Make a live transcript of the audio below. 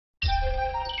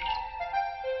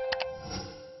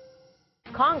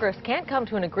Congress can't come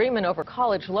to an agreement over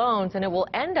college loans, and it will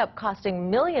end up costing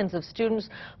millions of students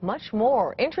much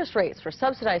more. Interest rates for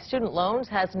subsidized student loans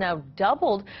has now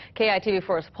doubled.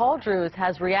 KITV4's Paul Drews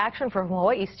has reaction from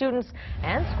Hawaii students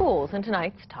and schools in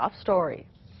tonight's top story.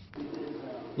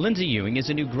 Lindsay Ewing is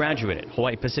a new graduate at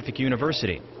Hawaii Pacific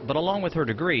University, but along with her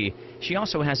degree, she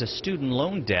also has a student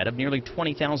loan debt of nearly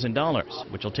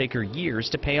 $20,000, which will take her years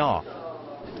to pay off.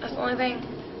 That's the only thing.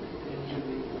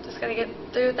 Just gotta get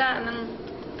through with that, and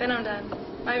then I'm done.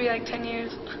 Might be like 10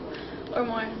 years or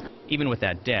more. Even with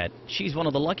that debt, she's one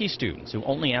of the lucky students who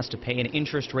only has to pay an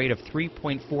interest rate of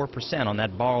 3.4% on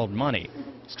that borrowed money.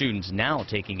 Students now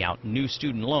taking out new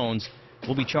student loans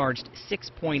will be charged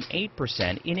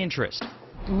 6.8% in interest.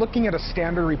 Looking at a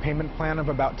standard repayment plan of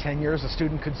about 10 years, a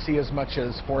student could see as much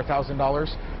as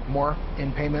 $4,000 more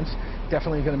in payments.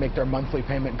 Definitely going to make their monthly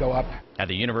payment go up. At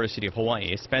the University of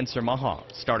Hawaii, Spencer Maha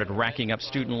started racking up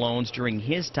student loans during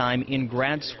his time in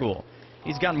grad school.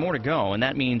 He's got more to go, and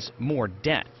that means more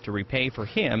debt to repay for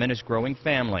him and his growing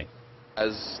family.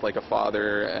 As like a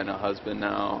father and a husband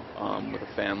now, with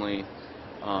a family,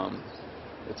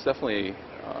 it's definitely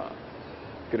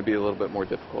going to be a little bit more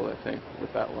difficult, I think,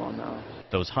 with that loan now.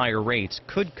 Those higher rates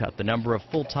could cut the number of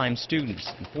full-time students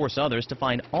and force others to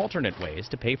find alternate ways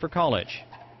to pay for college.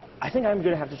 I think I'm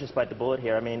going to have to just bite the bullet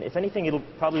here. I mean, if anything, it'll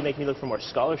probably make me look for more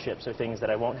scholarships or things that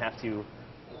I won't have to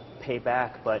pay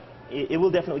back, but it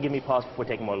will definitely give me pause before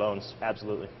taking more loans,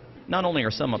 absolutely. Not only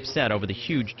are some upset over the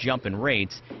huge jump in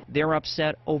rates, they're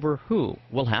upset over who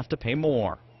will have to pay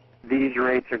more. These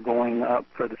rates are going up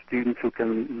for the students who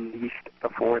can least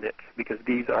afford it, because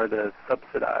these are the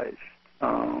subsidized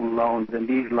loans, and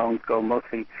these loans go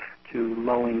mostly to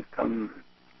low-income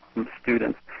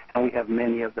students, and we have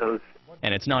many of those.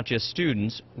 And it's not just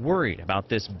students worried about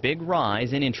this big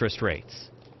rise in interest rates.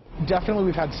 Definitely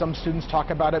we've had some students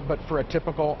talk about it, but for a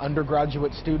typical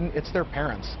undergraduate student, it's their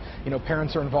parents. You know,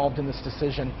 parents are involved in this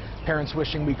decision. Parents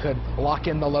wishing we could lock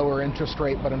in the lower interest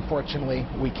rate, but unfortunately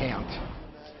we can't.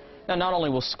 Now, not only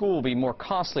will school be more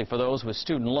costly for those with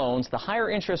student loans, the higher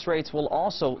interest rates will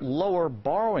also lower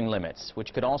borrowing limits,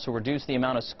 which could also reduce the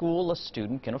amount of school a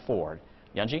student can afford.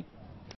 Yunji?